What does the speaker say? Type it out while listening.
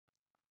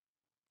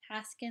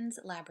Haskins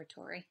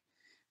Laboratory,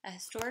 a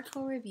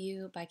historical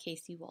review by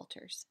Casy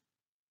Walters.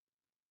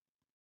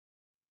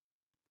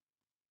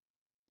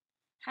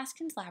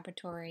 Haskins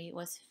Laboratory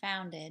was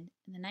founded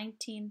in the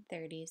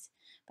 1930s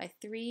by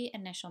three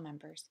initial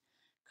members,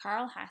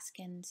 Carl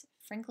Haskins,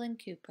 Franklin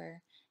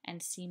Cooper,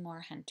 and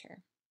Seymour Hunter.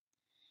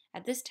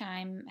 At this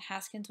time,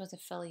 Haskins was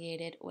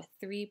affiliated with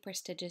three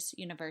prestigious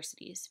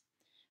universities,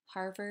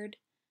 Harvard,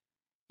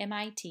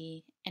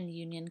 MIT, and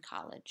Union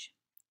College.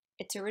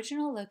 Its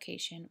original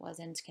location was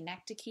in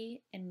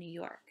Schenectady in New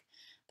York,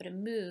 but it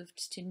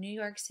moved to New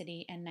York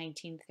City in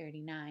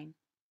 1939.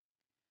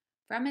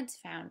 From its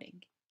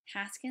founding,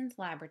 Haskins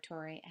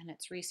Laboratory and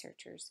its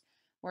researchers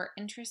were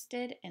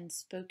interested in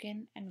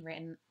spoken and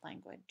written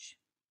language.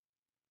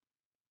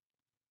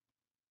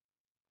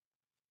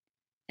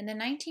 In the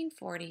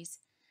 1940s,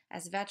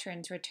 as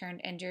veterans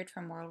returned injured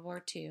from World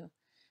War II,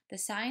 the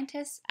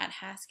scientists at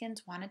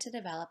Haskins wanted to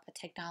develop a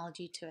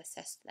technology to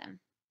assist them.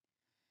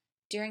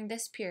 During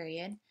this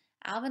period,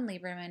 Alvin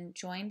Lieberman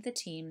joined the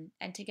team,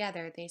 and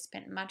together they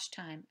spent much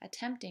time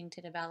attempting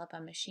to develop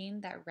a machine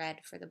that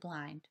read for the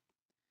blind.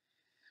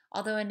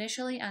 Although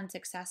initially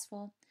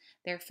unsuccessful,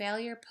 their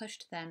failure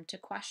pushed them to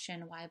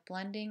question why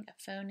blending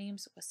of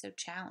phonemes was so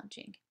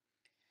challenging.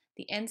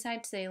 The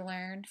insights they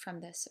learned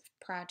from this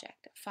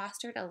project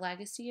fostered a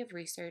legacy of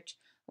research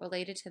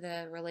related to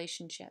the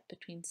relationship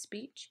between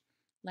speech,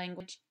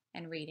 language,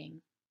 and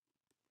reading.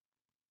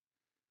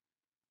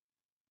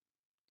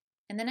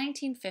 In the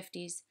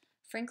 1950s,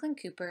 Franklin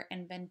Cooper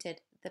invented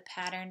the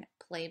pattern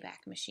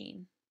playback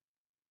machine.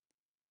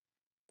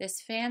 This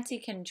fancy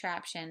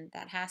contraption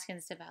that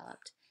Haskins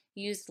developed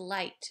used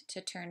light to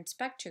turn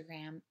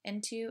spectrogram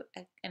into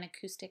an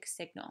acoustic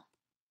signal.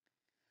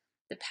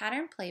 The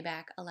pattern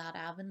playback allowed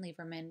Alvin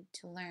Lieberman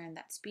to learn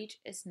that speech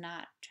is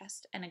not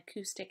just an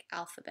acoustic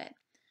alphabet,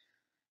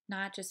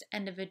 not just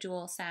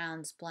individual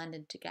sounds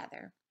blended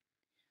together.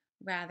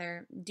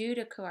 Rather, due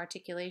to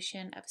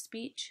co-articulation of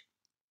speech,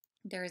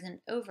 there is an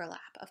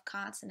overlap of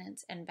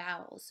consonants and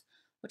vowels,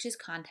 which is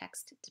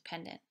context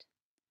dependent.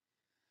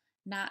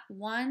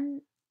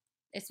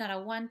 It's not a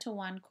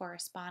one-to-one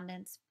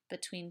correspondence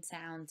between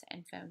sounds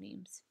and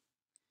phonemes.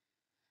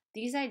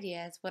 These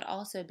ideas would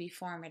also be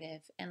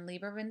formative in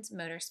Lieberman's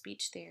motor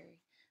speech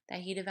theory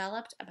that he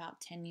developed about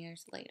 10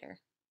 years later.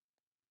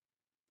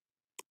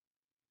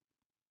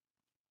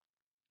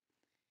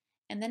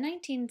 In the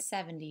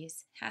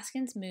 1970s,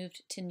 Haskins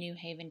moved to New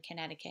Haven,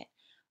 Connecticut,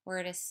 where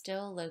it is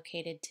still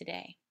located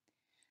today.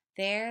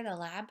 There, the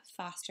lab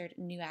fostered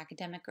new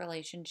academic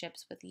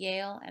relationships with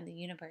Yale and the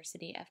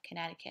University of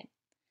Connecticut.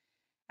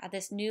 At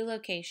this new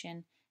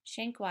location,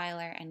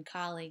 Schenkweiler and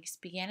colleagues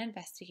began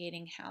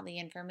investigating how the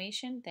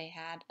information they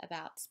had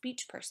about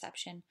speech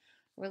perception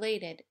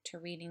related to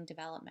reading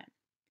development.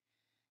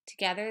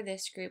 Together,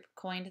 this group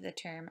coined the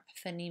term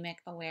phonemic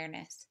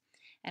awareness,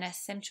 an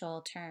essential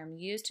term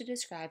used to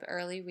describe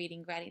early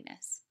reading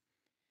readiness.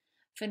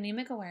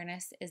 Phonemic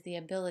awareness is the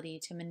ability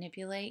to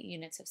manipulate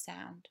units of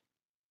sound.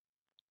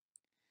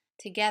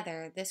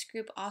 Together, this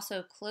group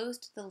also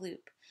closed the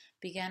loop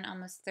begun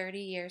almost 30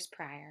 years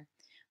prior,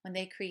 when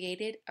they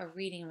created a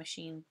reading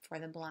machine for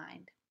the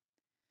blind.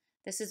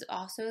 This is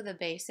also the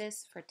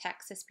basis for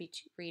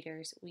text-to-speech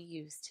readers we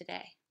use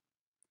today.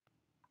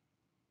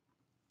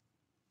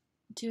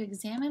 To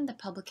examine the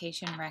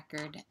publication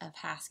record of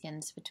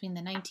Haskins between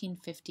the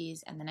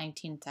 1950s and the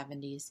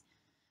 1970s,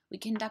 we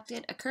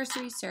conducted a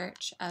cursory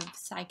search of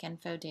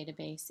PSYC8500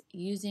 database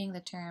using the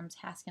terms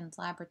Haskins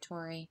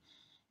Laboratory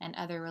and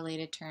other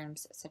related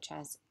terms such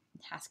as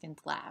Haskins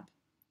Lab.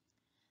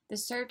 The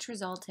search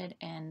resulted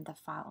in the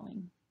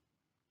following.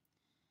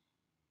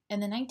 In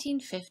the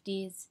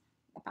 1950s,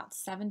 about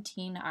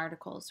 17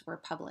 articles were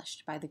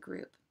published by the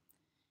group.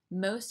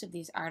 Most of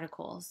these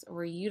articles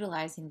were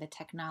utilizing the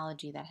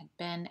technology that had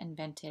been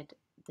invented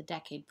the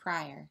decade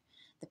prior,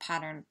 the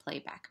pattern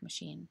playback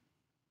machine.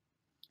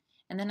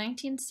 In the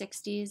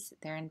 1960s,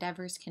 their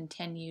endeavors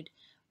continued,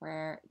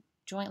 where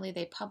jointly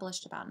they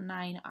published about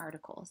 9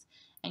 articles,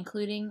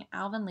 including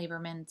Alvin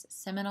Lieberman's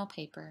seminal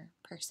paper,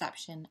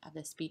 Perception of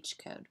the Speech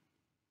Code.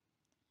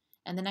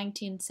 In the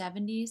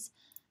 1970s,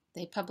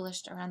 they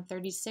published around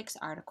 36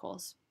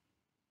 articles.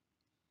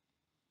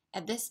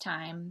 At this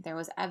time, there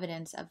was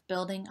evidence of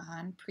building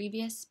on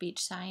previous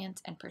speech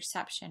science and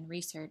perception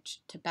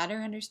research to better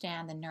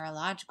understand the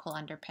neurological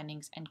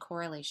underpinnings and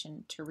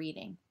correlation to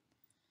reading.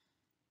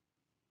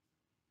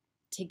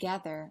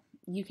 Together,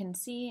 you can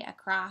see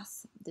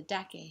across the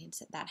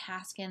decades that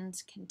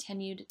Haskins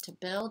continued to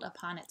build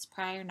upon its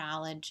prior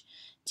knowledge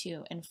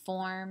to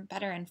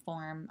better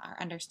inform our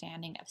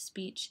understanding of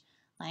speech,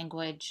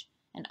 language,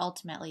 and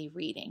ultimately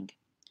reading.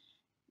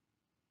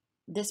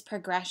 This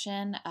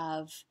progression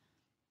of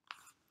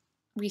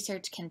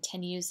research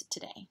continues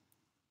today.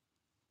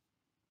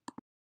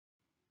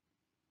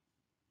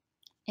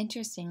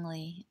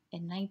 Interestingly,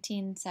 in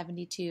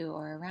 1972,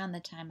 or around the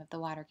time of the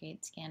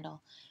Watergate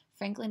scandal,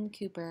 Franklin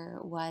Cooper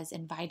was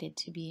invited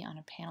to be on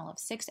a panel of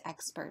 6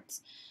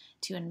 experts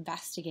to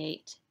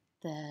investigate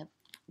the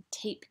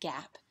tape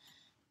gap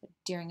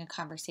during a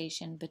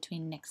conversation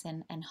between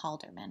Nixon and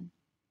Haldeman.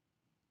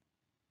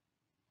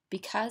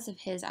 Because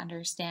of his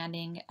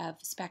understanding of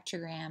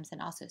spectrograms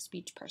and also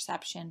speech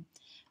perception,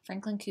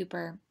 Franklin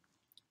Cooper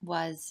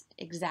was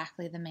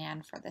exactly the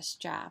man for this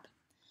job.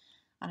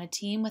 On a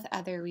team with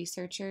other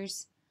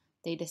researchers,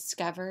 they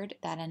discovered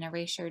that an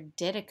erasure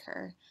did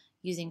occur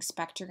using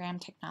spectrogram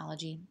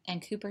technology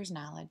and Cooper's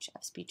knowledge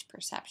of speech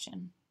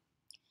perception.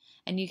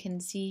 And you can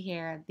see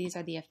here, these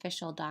are the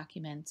official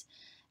documents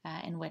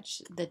in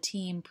which the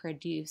team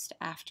produced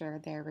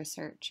after their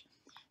research,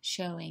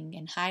 showing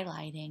and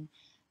highlighting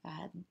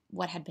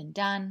what had been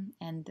done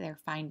and their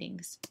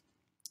findings.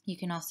 You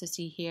can also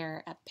see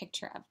here a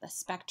picture of the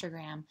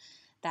spectrogram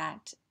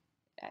that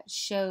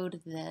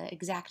showed the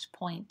exact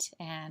point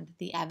and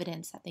the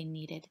evidence that they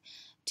needed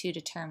to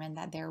determine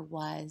that there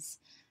was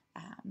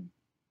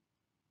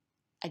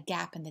a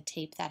gap in the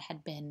tape that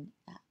had been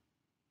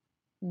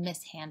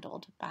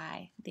mishandled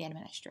by the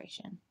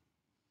administration.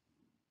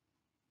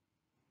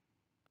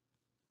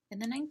 In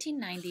the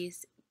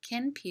 1990s,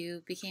 Ken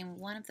Pugh became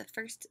one of the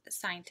first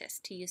scientists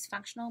to use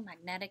functional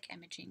magnetic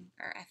imaging,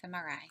 or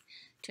fMRI,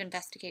 to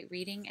investigate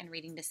reading and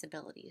reading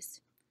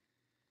disabilities.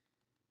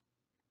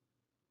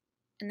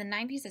 In the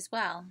 90s as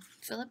well,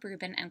 Philip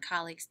Rubin and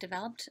colleagues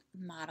developed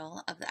a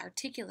model of the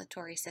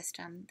articulatory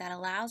system that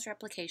allows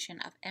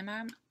replication of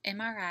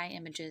MRI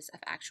images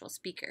of actual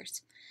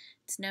speakers.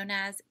 It's known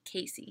as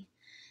Casy,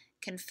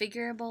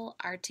 Configurable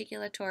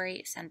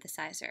Articulatory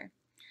Synthesizer.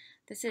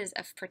 This is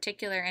of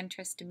particular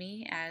interest to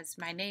me as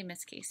my name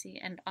is Casey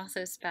and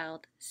also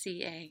spelled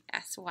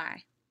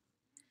C-A-S-Y.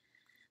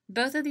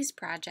 Both of these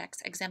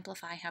projects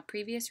exemplify how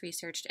previous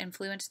research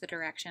influenced the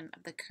direction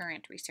of the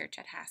current research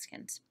at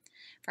Haskins.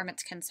 From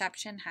its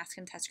conception,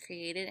 Haskins has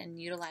created and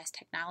utilized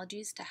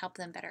technologies to help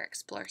them better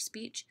explore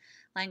speech,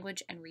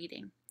 language, and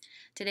reading.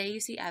 Today you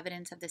see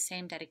evidence of the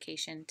same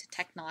dedication to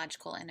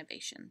technological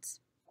innovations.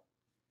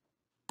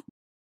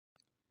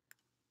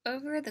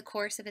 Over the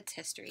course of its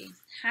history,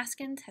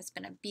 Haskins has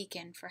been a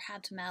beacon for how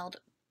to meld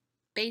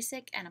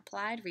basic and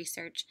applied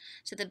research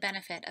to the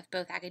benefit of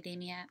both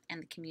academia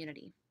and the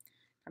community.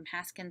 From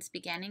Haskins'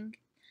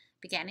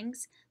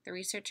 beginnings, the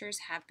researchers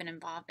have been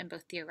involved in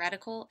both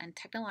theoretical and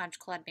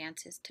technological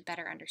advances to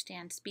better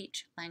understand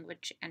speech,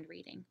 language, and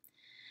reading.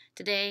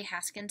 Today,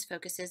 Haskins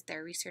focuses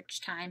their research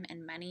time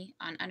and money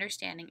on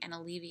understanding and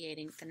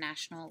alleviating the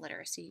national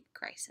literacy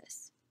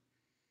crisis.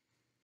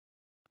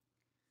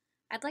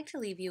 I'd like to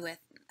leave you with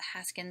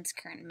Haskins'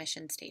 current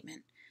mission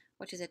statement,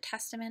 which is a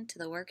testament to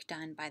the work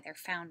done by their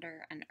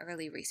founder and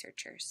early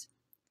researchers.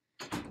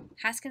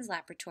 Haskins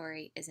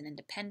Laboratory is an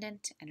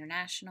independent,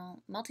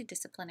 international,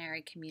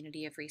 multidisciplinary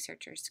community of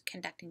researchers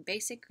conducting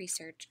basic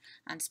research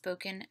on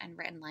spoken and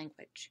written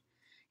language,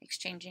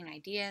 exchanging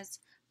ideas,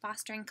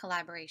 fostering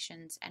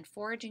collaborations, and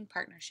forging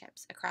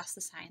partnerships across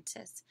the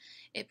sciences.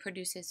 It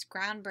produces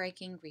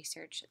groundbreaking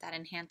research that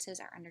enhances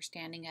our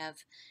understanding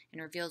of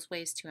and reveals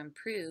ways to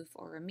improve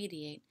or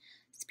remediate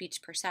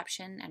speech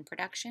perception and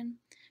production,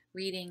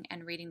 reading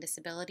and reading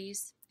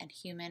disabilities, and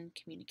human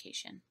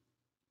communication.